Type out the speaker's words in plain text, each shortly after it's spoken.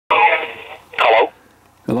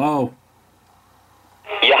Hello?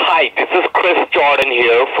 Yeah, hi, this is Chris Jordan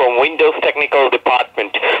here from Windows Technical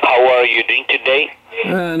Department. How are you doing today?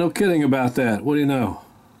 No kidding about that. What do you know?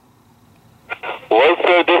 Well,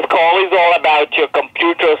 sir, this call is all about your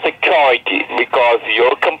computer security because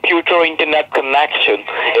your computer internet connection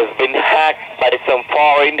has been hacked by some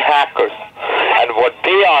foreign hackers. And what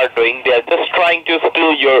they are doing, they are just trying to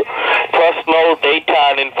steal your personal data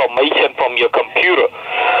and information from your computer.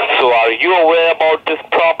 So are you aware about this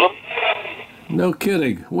problem? No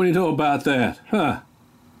kidding. What do you know about that? Huh?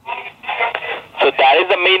 So that is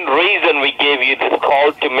the main reason we gave you this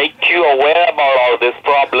call, to make you aware about all this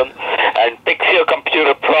problem and fix your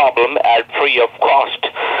computer problem at free of cost,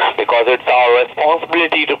 because it's our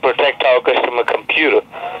responsibility to protect our customer computer.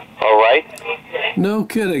 All right? No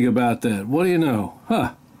kidding about that. What do you know?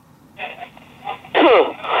 Huh?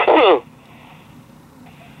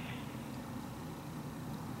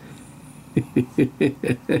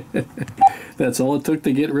 That's all it took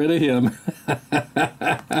to get rid of him.